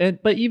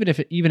 But even if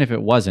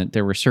it wasn't,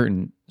 there were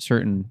certain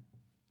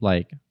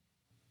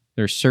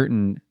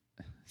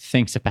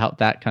things about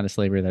that kind of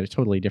slavery that are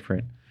totally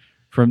different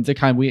from the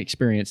kind we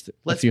experienced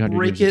a few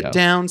hundred years ago. Let's break it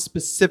down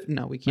specific.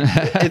 No, we can't.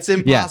 It's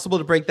impossible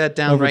to break that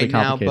down right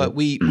now, but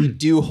we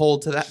do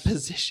hold to that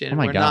position.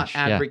 We're not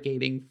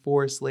advocating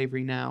for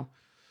slavery now.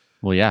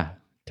 Well, yeah,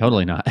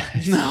 totally not.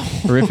 No.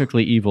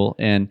 Horrifically evil.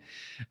 And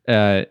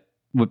I've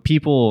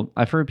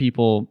heard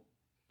people,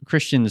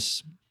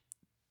 Christians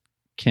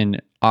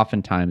can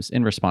oftentimes,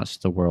 in response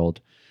to the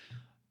world,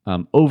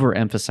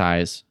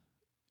 overemphasize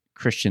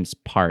Christians'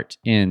 part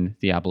in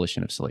the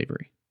abolition of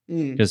slavery,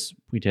 because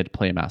we did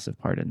play a massive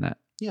part in that.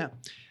 Yeah.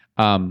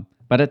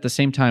 But at the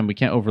same time, we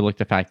can't overlook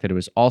the fact that it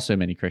was also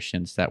many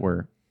Christians that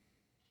were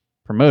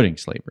promoting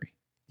slavery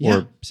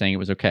or saying it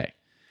was okay.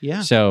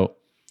 Yeah. So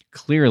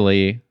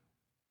clearly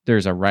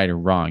there's a right or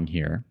wrong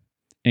here.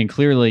 And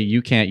clearly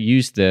you can't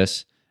use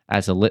this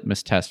as a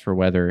litmus test for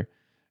whether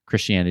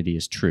Christianity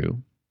is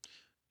true.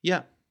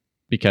 Yeah.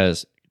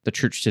 Because the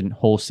church didn't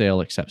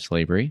wholesale accept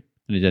slavery,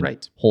 and it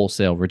didn't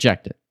wholesale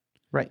reject it.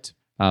 Right.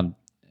 And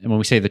when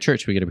we say the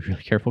church, we got to be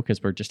really careful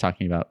because we're just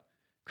talking about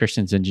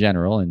Christians in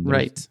general and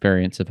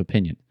variance of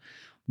opinion.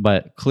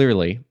 But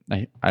clearly,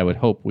 I would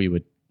hope we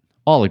would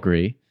all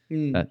agree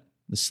that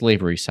the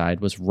slavery side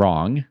was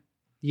wrong.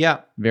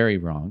 Yeah. Very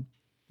wrong.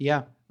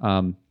 Yeah.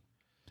 And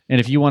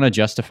if you want to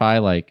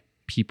justify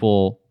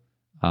people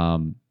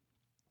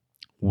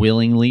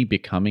willingly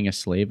becoming a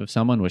slave of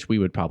someone, which we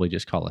would probably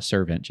just call a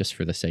servant just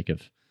for the sake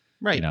of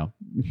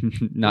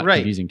not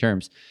confusing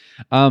terms.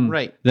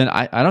 Then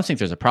I don't think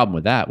there's a problem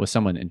with that, with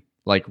someone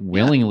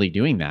willingly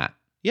doing that.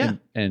 Yeah.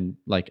 And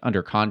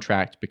under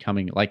contract,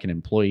 becoming like an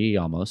employee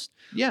almost.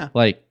 Yeah.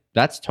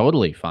 That's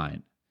totally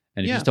fine.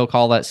 And if you still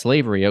call that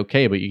slavery,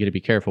 okay, but you got to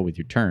be careful with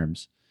your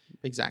terms.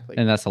 Exactly.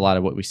 And that's a lot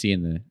of what we see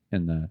in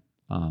the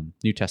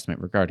New Testament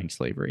regarding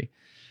slavery.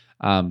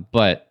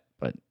 But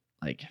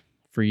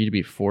for you to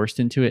be forced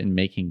into it and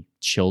making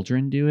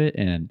children do it,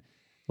 and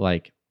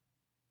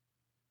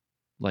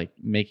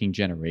making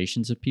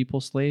generations of people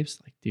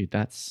slaves, dude,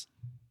 it's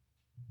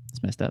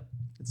messed up.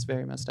 It's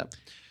very messed up.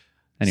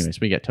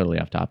 Anyways, we get totally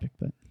off topic,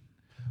 but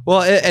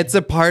it's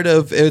a part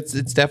of it's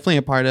definitely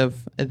a part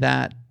of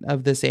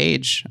this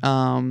age.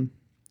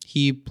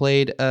 He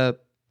played a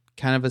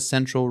kind of a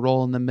central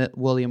role in the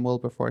William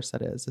Wilberforce,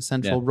 that is a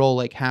central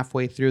role,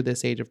 halfway through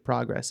this age of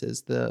progress,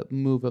 is the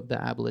move of the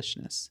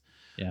abolitionists.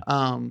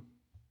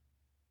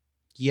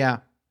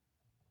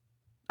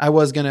 I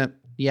was gonna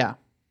Do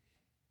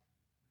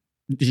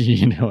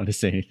you want to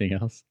say anything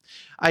else?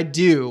 I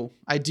do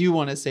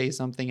want to say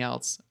something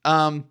else.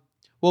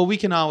 Well, we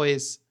can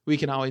always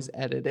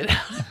edit it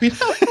out if we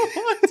don't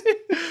want to.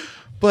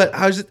 But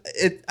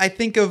I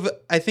think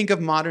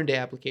of modern day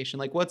application.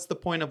 What's the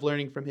point of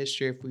learning from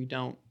history if we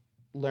don't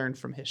learn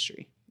from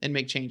history and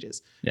make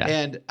changes? Yeah.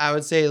 And I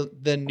would say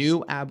the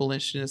new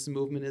abolitionist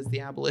movement is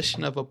the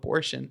abolition of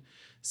abortion,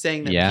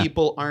 saying that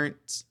people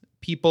aren't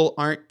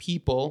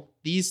people.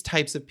 These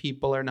types of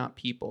people are not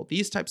people.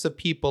 These types of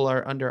people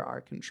are under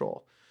our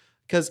control.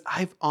 Because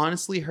I've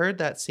honestly heard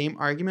that same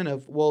argument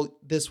of, well,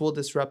 this will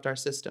disrupt our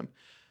system.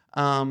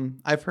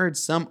 I've heard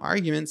some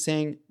arguments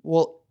saying,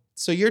 well,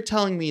 so you're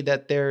telling me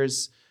that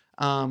there's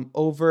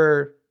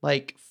over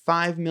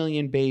 5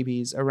 million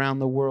babies around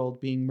the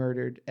world being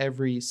murdered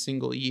every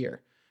single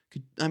year.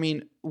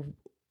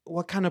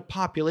 what kind of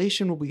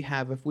population will we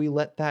have if we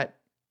let that,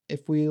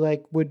 if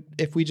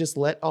we just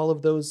let all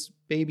of those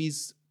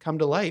babies come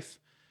to life?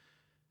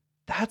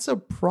 That's a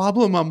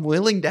problem I'm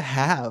willing to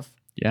have.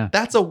 Yeah.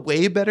 That's a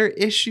way better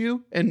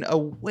issue and a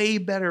way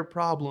better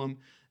problem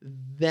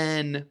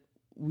than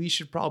we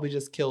should probably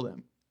just kill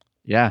them.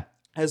 Yeah.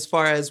 As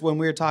far as when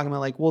we were talking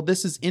about like, well,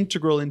 this is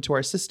integral into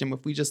our system.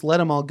 If we just let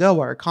them all go,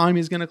 our economy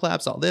is going to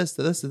collapse, all this,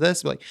 to this, to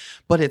this. Like,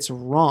 but it's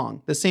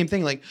wrong. The same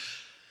thing. Like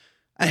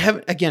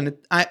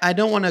I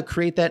don't want to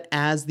create that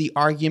as the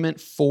argument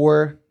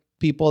for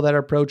people that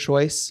are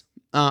pro-choice.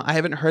 I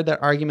haven't heard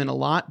that argument a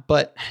lot,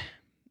 but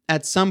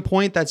at some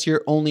point that's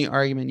your only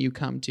argument you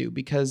come to,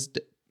 because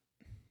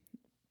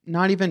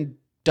not even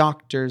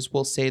doctors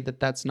will say that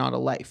that's not a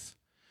life.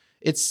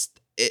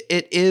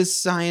 It is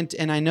science,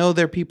 and I know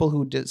there are people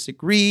who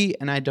disagree,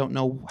 and I don't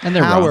know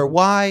how or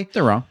why.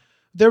 They're wrong.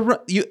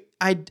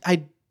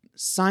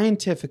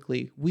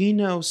 Scientifically, we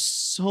know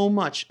so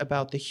much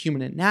about the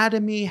human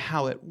anatomy,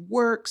 how it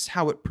works,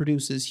 how it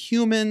produces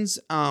humans,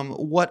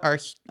 what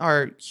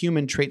our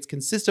human traits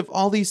consist of,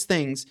 all these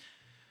things.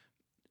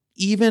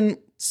 Even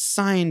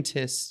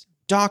scientists,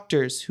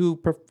 doctors who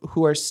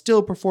are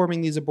still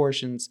performing these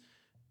abortions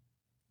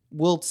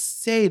will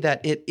say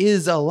that it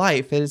is a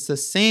life. It is the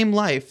same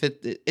life.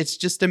 It's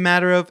just a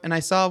matter of, and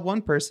I saw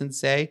one person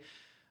say,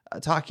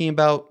 talking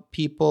about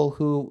people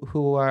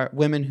who are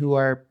women who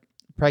are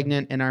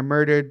pregnant and are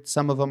murdered.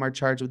 Some of them are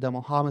charged with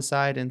double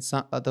homicide, and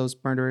some of those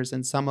murderers,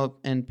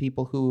 and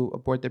people who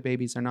abort their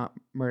babies are not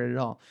murdered at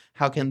all.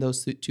 How can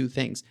those two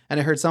things? And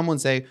I heard someone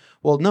say,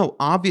 well, no,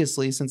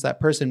 obviously, since that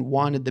person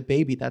wanted the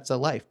baby, that's a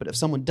life. But if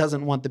someone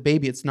doesn't want the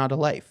baby, it's not a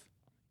life.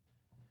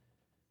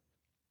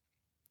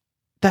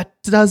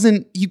 That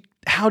doesn't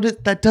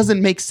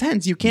make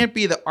sense. You can't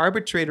be the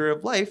arbitrator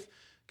of life,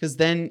 because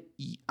then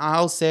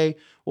I'll say,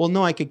 well,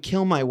 no, I could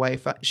kill my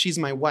wife. She's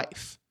my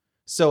wife.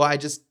 So I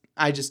just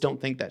don't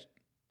think that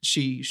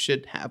she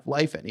should have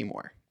life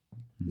anymore.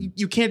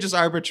 You can't just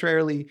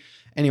arbitrarily.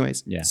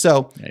 Anyways. Yeah.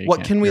 So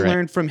what can we You're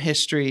learn right. from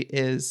history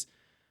is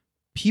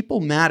people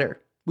matter.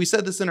 We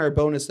said this in our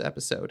bonus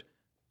episode.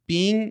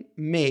 Being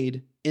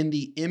made in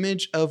the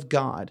image of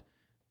God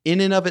in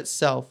and of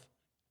itself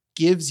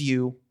gives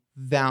you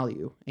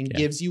value and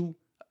gives you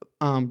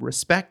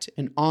respect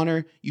and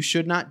honor. You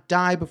should not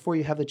die before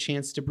you have the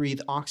chance to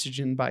breathe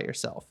oxygen by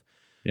yourself.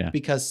 Yeah.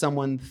 Because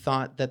someone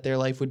thought that their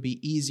life would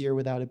be easier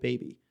without a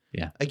baby.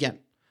 Yeah. Again,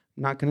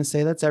 I'm not going to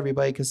say that's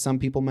everybody, because some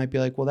people might be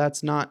like, well,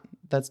 that's not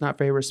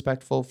very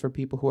respectful for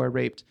people who are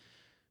raped.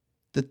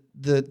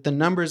 The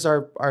numbers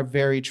are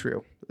very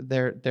true.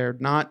 They're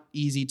not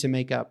easy to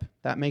make up.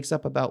 That makes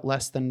up about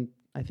less than,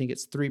 I think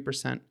it's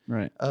 3%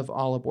 of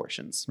all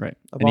abortions. Right.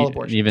 Of all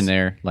abortions. Even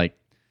there, like,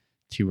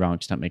 two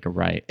wrongs don't make a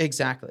right.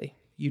 Exactly.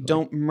 You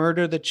don't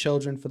murder the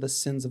children for the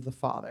sins of the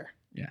father.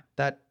 Yeah.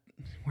 That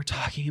we're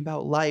talking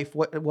about life.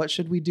 What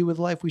should we do with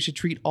life? We should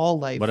treat all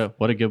life.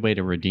 What a good way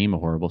to redeem a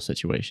horrible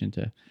situation,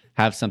 to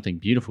have something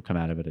beautiful come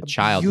out of it. A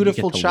child,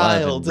 beautiful you get to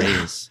child, love and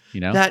raise,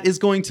 that is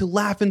going to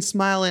laugh and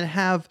smile and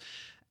have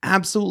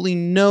absolutely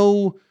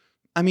no.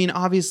 I mean,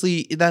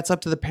 obviously, that's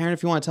up to the parent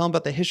if you want to tell them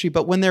about the history.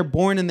 But when they're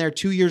born and they're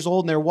 2 years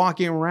old and they're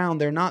walking around,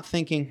 they're not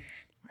thinking,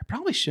 I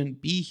probably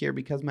shouldn't be here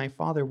because my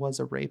father was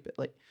a rapist.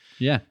 Like,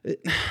 yeah,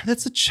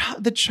 that's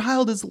the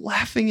child is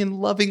laughing and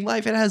loving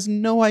life. It has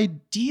no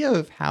idea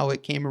of how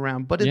it came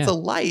around, but it's a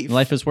life.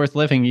 Life is worth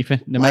living,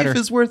 even life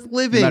is worth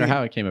living, no matter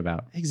how it came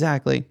about.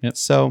 Exactly. Yep.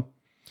 So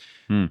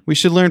we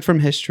should learn from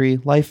history.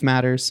 Life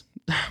matters.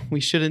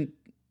 We shouldn't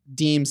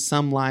deem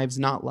some lives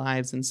not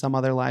lives and some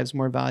other lives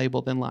more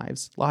valuable than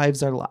lives.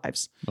 Lives are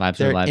lives.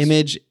 They're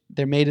lives.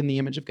 They're made in the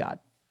image of God.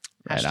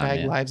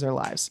 Right # lives are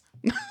lives.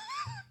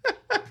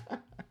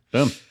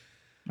 Boom.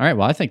 All right.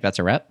 Well, I think that's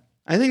a wrap.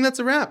 I think that's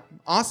a wrap.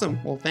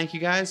 Awesome. Well, thank you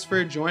guys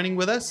for joining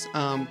with us.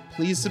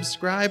 Please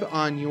subscribe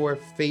on your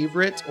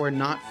favorite or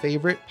not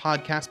favorite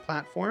podcast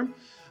platform.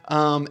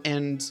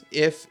 And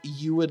if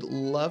you would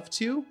love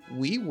to,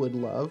 we would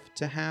love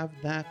to have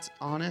that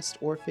honest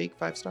or fake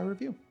 5-star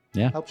review.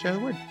 Yeah. Help share the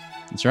word.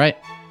 That's right.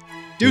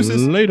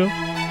 Deuces. Later.